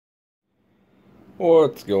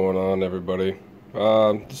What's going on, everybody?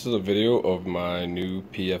 This is a video of my new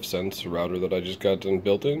pfSense router that I just got done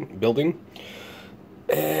building,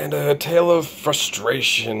 and a tale of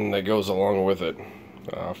frustration that goes along with it.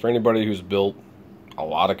 For anybody who's built a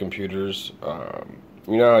lot of computers,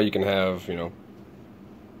 you know how you can have,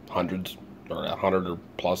 hundreds or 100 or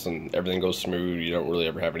plus and everything goes smooth, you don't really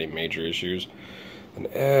ever have any major issues. And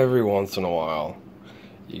every once in a while,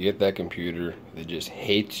 you get that computer that just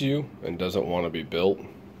hates you and doesn't want to be built.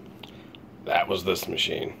 That was this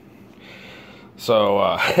machine.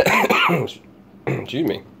 So, excuse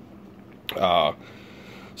me.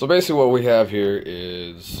 So basically what we have here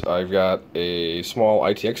is I've got a small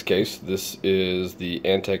ITX case. This is the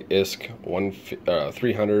Antec ISC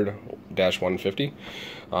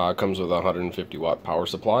 300-150. Comes with a 150 watt power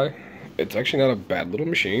supply. It's actually not a bad little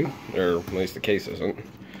machine, or at least the case isn't.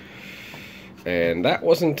 And that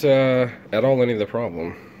wasn't at all any of the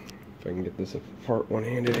problem. If I can get this apart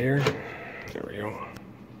one-handed here. There we go.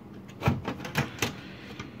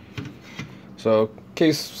 So,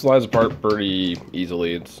 case slides apart pretty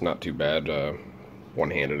easily. It's not too bad.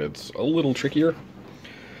 One-handed, it's a little trickier.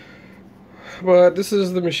 But this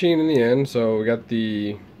is the machine in the end. So we got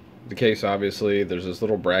the case, obviously. There's this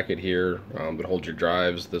little bracket here that holds your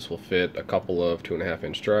drives. This will fit a couple of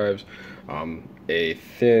 2.5-inch drives. A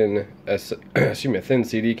thin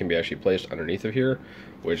CD can be actually placed underneath of here,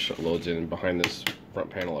 which loads in behind this front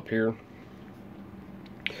panel up here.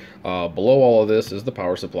 Below all of this is the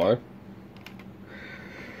power supply.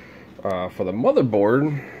 For the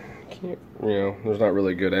motherboard, there's not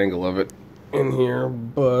really a good angle of it in here,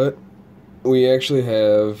 but we actually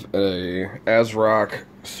have a ASRock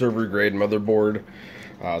server grade motherboard.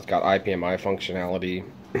 It's got IPMI functionality,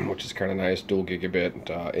 which is kind of nice, dual gigabit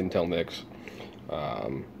Intel NICs.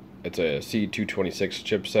 It's a C226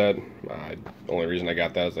 chipset. The only reason I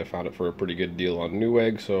got that is I found it for a pretty good deal on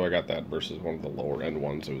Newegg, so I got that versus one of the lower end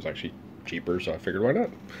ones. It was actually cheaper, so I figured why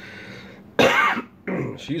not.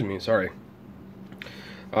 Excuse me, sorry.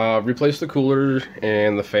 Replaced the cooler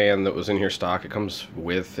and the fan that was in here stock. It comes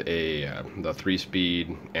with the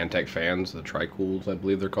 3-speed Antec fans, the Tri-Cools, I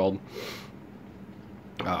believe they're called.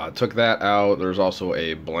 Took that out. There's also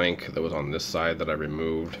a blank that was on this side that I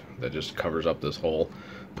removed that just covers up this hole.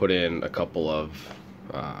 Put in a couple of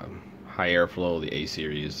high airflow, the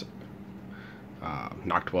A-series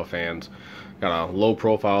Noctua fans. Got a low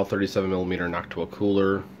profile 37mm Noctua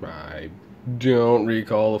cooler. I don't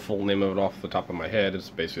recall the full name of it off the top of my head. It's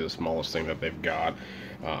basically the smallest thing that they've got.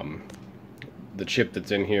 The chip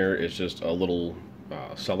that's in here is just a little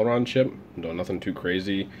Celeron chip. No, nothing too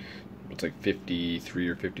crazy. It's like 53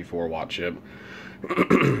 or 54 watt chip.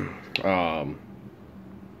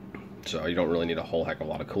 So you don't really need a whole heck of a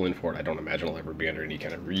lot of cooling for it. I don't imagine it'll ever be under any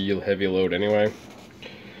kind of real heavy load anyway.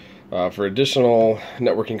 For additional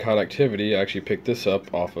networking connectivity, I actually picked this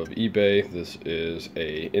up off of eBay. This is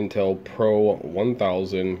a Intel Pro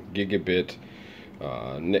 1000 gigabit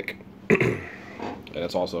NIC. And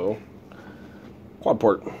it's also quad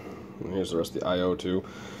port. And here's the rest of the I/O too.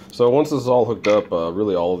 So once this is all hooked up,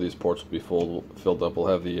 really all of these ports will be filled up. We'll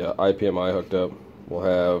have the IPMI hooked up. We'll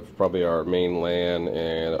have probably our main LAN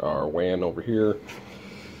and our WAN over here.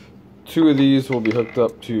 2 of these will be hooked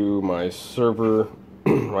up to my server,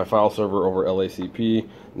 my file server over LACP.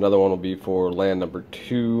 Another one will be for LAN number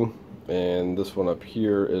 2, and this one up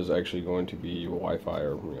here is actually going to be Wi-Fi,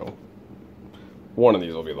 or one of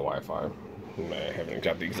these will be the Wi-Fi. I haven't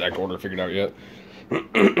got the exact order figured out yet.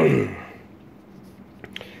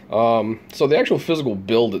 So the actual physical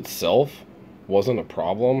build itself wasn't a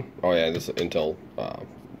problem. Oh yeah, this is Intel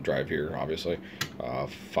drive here, obviously.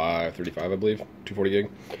 535, I believe, 240 gig.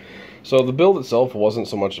 So the build itself wasn't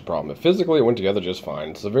so much a problem. Physically, it went together just fine.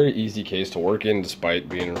 It's a very easy case to work in, despite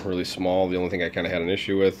being really small. The only thing I kind of had an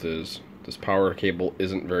issue with is this power cable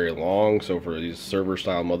isn't very long. So for these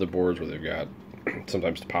server-style motherboards where they've got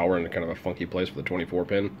sometimes the power in kind of a funky place for the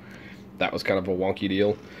 24-pin, that was kind of a wonky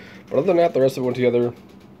deal. But other than that, the rest of it went together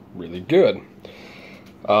really good.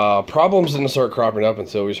 Problems didn't start cropping up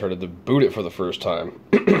until we started to boot it for the first time.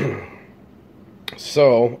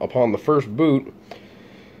 So, upon the first boot,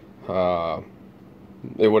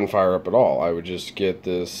 it wouldn't fire up at all. I would just get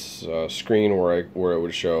this screen where it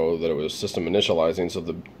would show that it was system initializing. So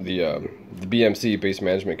the BMC, base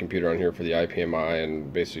management computer on here for the IPMI,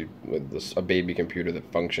 and basically with a baby computer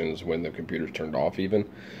that functions when the computer's turned off even.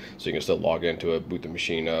 So you can still log into it, boot the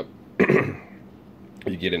machine up.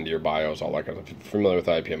 You get into your BIOS, all that kind of. If you're familiar with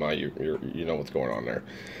IPMI, you know what's going on there.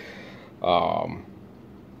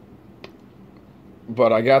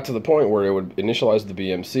 But I got to the point where it would initialize the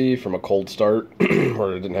BMC from a cold start,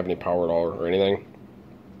 where it didn't have any power at all or anything.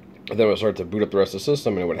 And then it would start to boot up the rest of the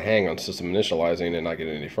system, and it would hang on system initializing and not get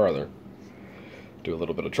any farther. Do a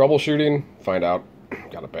little bit of troubleshooting, find out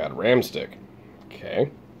got a bad RAM stick. Okay.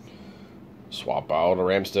 Swap out a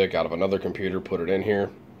RAM stick out of another computer, put it in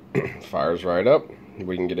here. Fires right up.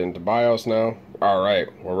 We can get into BIOS now. Alright,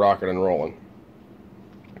 we're rocking and rolling.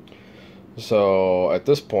 So at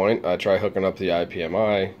this point, I try hooking up the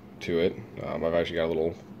IPMI to it. I've actually got a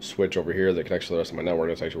little switch over here that connects to the rest of my network.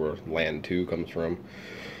 That's actually where LAN 2 comes from.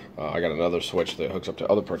 I got another switch that hooks up to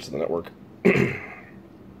other parts of the network.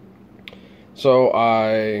 So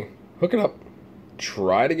I hook it up,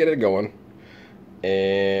 try to get it going,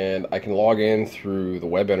 and I can log in through the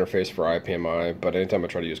web interface for IPMI, but anytime I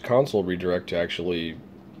try to use console redirect to actually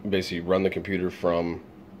basically run the computer from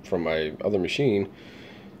my other machine,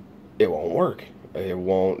 it won't work. It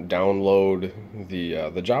won't download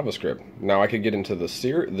the JavaScript. Now I could get into the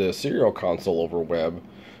serial console over web,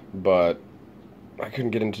 but I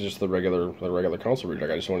couldn't get into just the regular console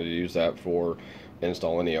redirect. I just wanted to use that for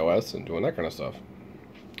installing the OS and doing that kind of stuff.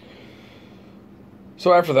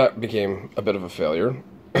 So after that became a bit of a failure,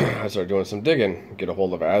 I started doing some digging, get a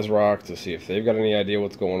hold of ASRock to see if they've got any idea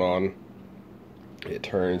what's going on. It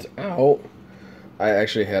turns out I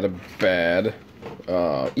actually had a bad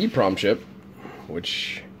EEPROM chip,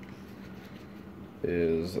 which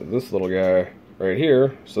is this little guy right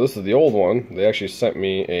here. So this is the old one. They actually sent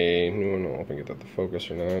me a, no, I think it's at the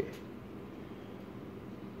focus or not.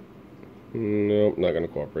 Nope, not going to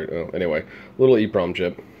cooperate. Oh, anyway, little EEPROM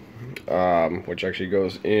chip, which actually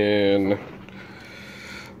goes in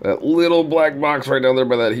that little black box right down there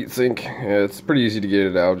by that heatsink. It's pretty easy to get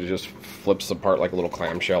it out. It just flips apart like a little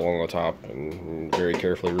clamshell on the top, and very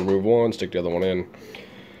carefully remove one, stick the other one in.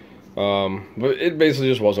 But it basically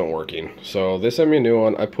just wasn't working. So they sent me a new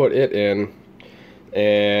one. I put it in,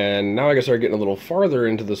 and now I can start getting a little farther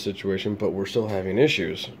into the situation, but we're still having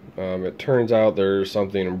issues. It turns out there's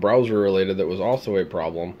something browser related that was also a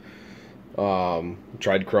problem.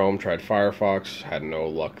 Tried Chrome, tried Firefox, had no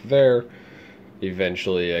luck there.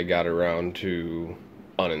 Eventually I got around to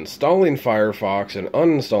uninstalling Firefox and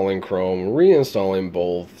uninstalling Chrome, reinstalling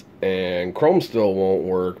both, and Chrome still won't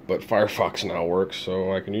work, but Firefox now works,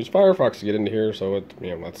 so I can use Firefox to get into here, so it,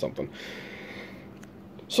 that's something.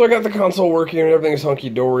 So I got the console working and everything's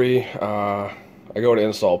hunky-dory. I go to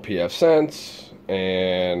install pfSense,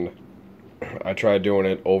 and I tried doing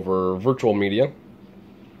it over virtual media,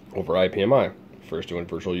 over IPMI. First doing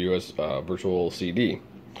virtual CD.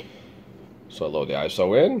 So I load the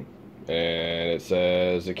ISO in, and it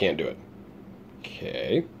says it can't do it.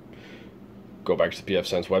 Okay. Go back to the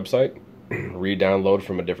pfSense website, re-download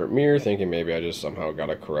from a different mirror, thinking maybe I just somehow got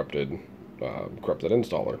a corrupted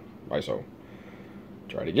installer ISO.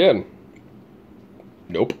 Try it again.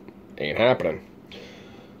 Nope, ain't happening.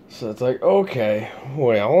 So it's like, okay,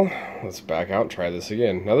 well, let's back out and try this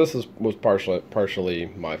again. Now this was partially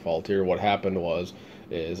my fault here. What happened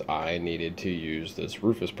is I needed to use this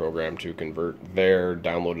Rufus program to convert their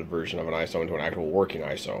downloaded version of an ISO into an actual working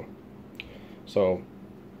ISO. So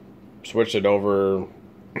switched it over,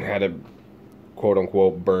 had it quote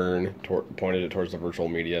unquote burn, pointed it towards the virtual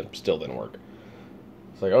media, still didn't work.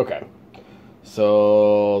 It's like, okay.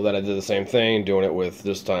 So then I did the same thing, doing it with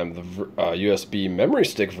this time the USB memory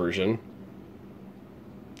stick version.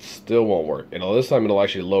 Still won't work. This time it'll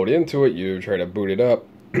actually load into it. You try to boot it up,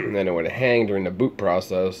 and it would hang during the boot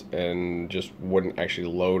process and just wouldn't actually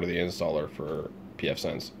load the installer for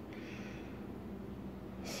pfSense.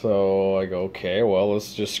 So I go, okay, well,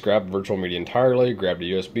 let's just scrap virtual media entirely. Grabbed a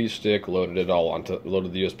USB stick, loaded the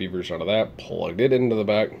USB version out of that, plugged it into the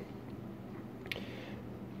back.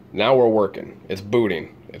 Now we're working. It's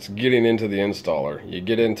booting. It's getting into the installer. You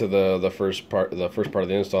get into the first part of the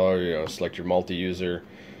installer. Select your multi-user.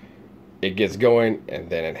 It gets going, and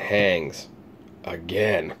then it hangs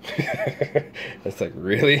again. It's like,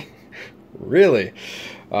 really?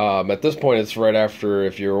 At this point, it's right after,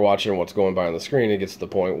 if you're watching what's going by on the screen, it gets to the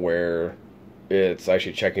point where it's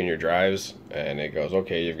actually checking your drives, and it goes,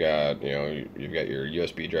 okay, you've got your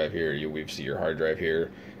USB drive here, we see your hard drive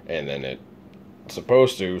here, and then it's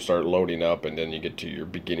supposed to start loading up, and then you get to your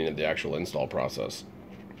beginning of the actual install process.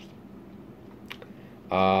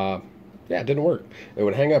 Yeah, it didn't work. It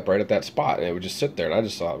would hang up right at that spot, and it would just sit there, and I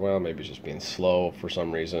just thought, well, maybe it's just being slow for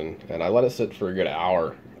some reason, and I let it sit for a good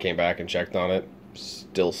hour, came back and checked on it,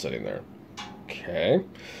 still sitting there. Okay.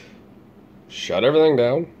 Shut everything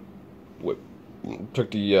down,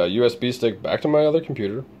 took the USB stick back to my other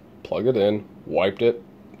computer, plugged it in, wiped it,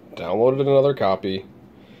 downloaded another copy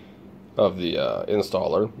of the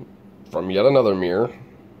installer from yet another mirror,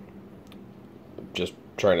 just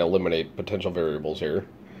trying to eliminate potential variables here,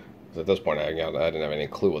 'Cause at this point, I didn't have any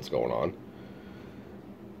clue what's going on.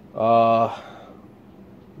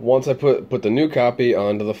 Once I put the new copy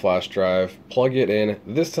onto the flash drive, plug it in.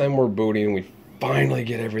 This time we're booting. We finally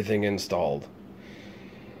get everything installed.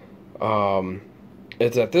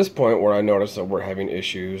 It's at this point where I notice that we're having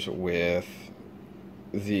issues with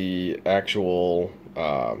the actual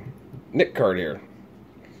NIC card here.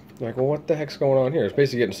 Like, well, what the heck's going on here? It's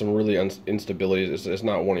basically getting some really instabilities. It's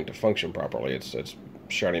not wanting to function properly. It's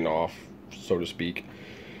shutting off, so to speak.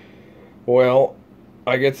 Well,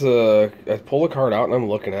 I pull the card out and I'm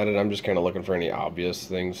looking at it. I'm just kind of looking for any obvious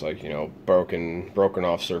things, like, you know, broken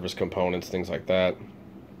off surface components, things like that.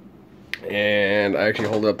 And I actually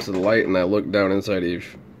hold it up to the light and I look down inside of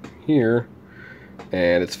here,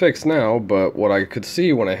 and it's fixed now. But what I could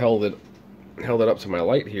see when I held it up to my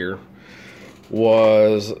light here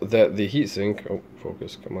was that the heatsink, oh,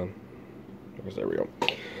 focus, come on, focus, there we go,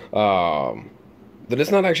 that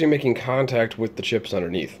it's not actually making contact with the chips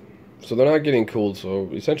underneath. So they're not getting cooled, so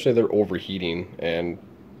essentially they're overheating and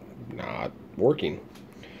not working.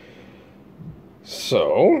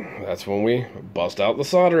 So that's when we bust out the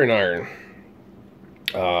soldering iron.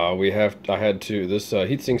 This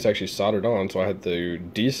heatsink's actually soldered on, so I had to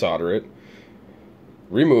desolder it,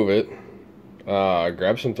 remove it,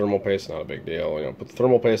 grab some thermal paste, not a big deal, you know, put the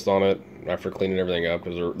thermal paste on it after cleaning everything up,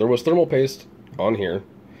 because there was thermal paste on here.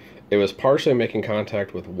 It was partially making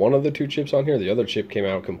contact with one of the two chips on here. The other chip came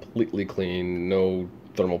out completely clean. No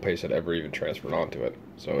thermal paste had ever even transferred onto it.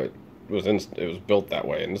 So it was built that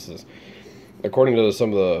way. And this is, according to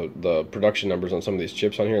some of the production numbers on some of these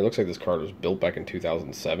chips on here, it looks like this card was built back in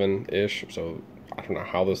 2007-ish. So I don't know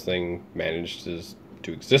how this thing managed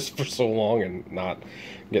to exist for so long and not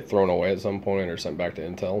get thrown away at some point or sent back to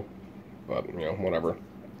Intel. But, you know, whatever.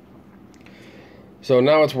 So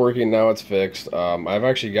now it's working, now it's fixed. I've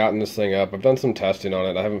actually gotten this thing up. I've done some testing on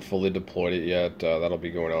it. I haven't fully deployed it yet. That'll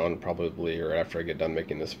be going on probably right after I get done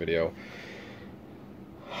making this video.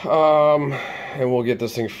 And we'll get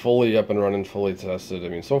this thing fully up and running, fully tested. I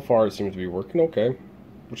mean, so far it seems to be working okay,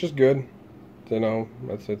 which is good. You know,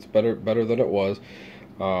 it's better than it was.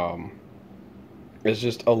 It's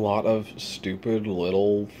just a lot of stupid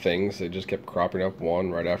little things that just kept cropping up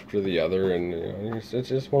one right after the other, and you know, it's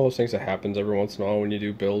just one of those things that happens every once in a while when you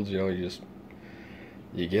do builds. You know,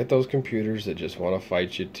 you get those computers that just want to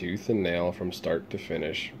fight you tooth and nail from start to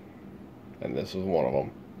finish, and this was one of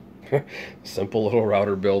them. Simple little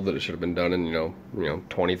router build that it should have been done in, you know,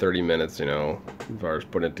 20-30 minutes, you know, as far as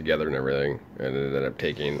putting it together and everything, and it ended up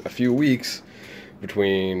taking a few weeks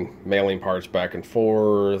between mailing parts back and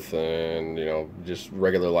forth and, you know, just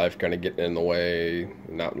regular life kind of getting in the way,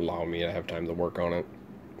 not allowing me to have time to work on it,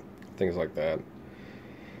 things like that.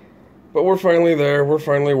 But we're finally there, we're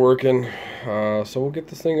finally working, so we'll get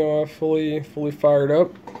this thing fully fired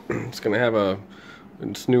up. It's gonna have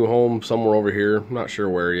its new home somewhere over here, I'm not sure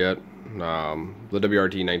where yet. The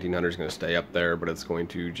WRT 1900 is going to stay up there, but it's going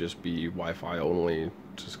to just be Wi-Fi only.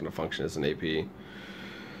 It's just going to function as an AP.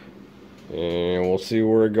 And we'll see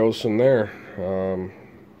where it goes from there.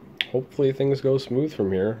 Hopefully things go smooth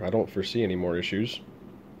from here. I don't foresee any more issues.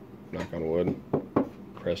 Knock on wood.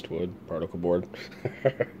 Pressed wood. Particle board.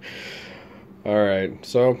 Alright,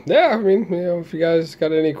 so yeah, I mean, you know, if you guys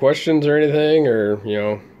got any questions or anything, or, you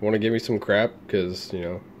know, want to give me some crap because, you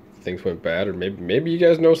know, things went bad, or maybe you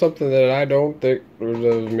guys know something that I don't, that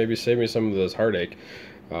would maybe save me some of this heartache.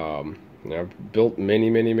 You know, I've built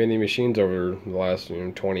many machines over the last, you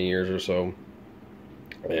know, 20 years or so,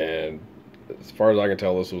 and as far as I can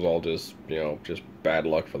tell, this was all just, you know, just bad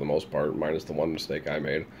luck for the most part, minus the one mistake I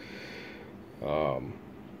made.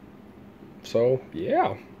 So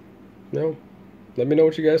yeah, you know, let me know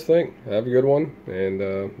what you guys think. Have a good one, and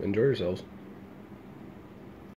enjoy yourselves.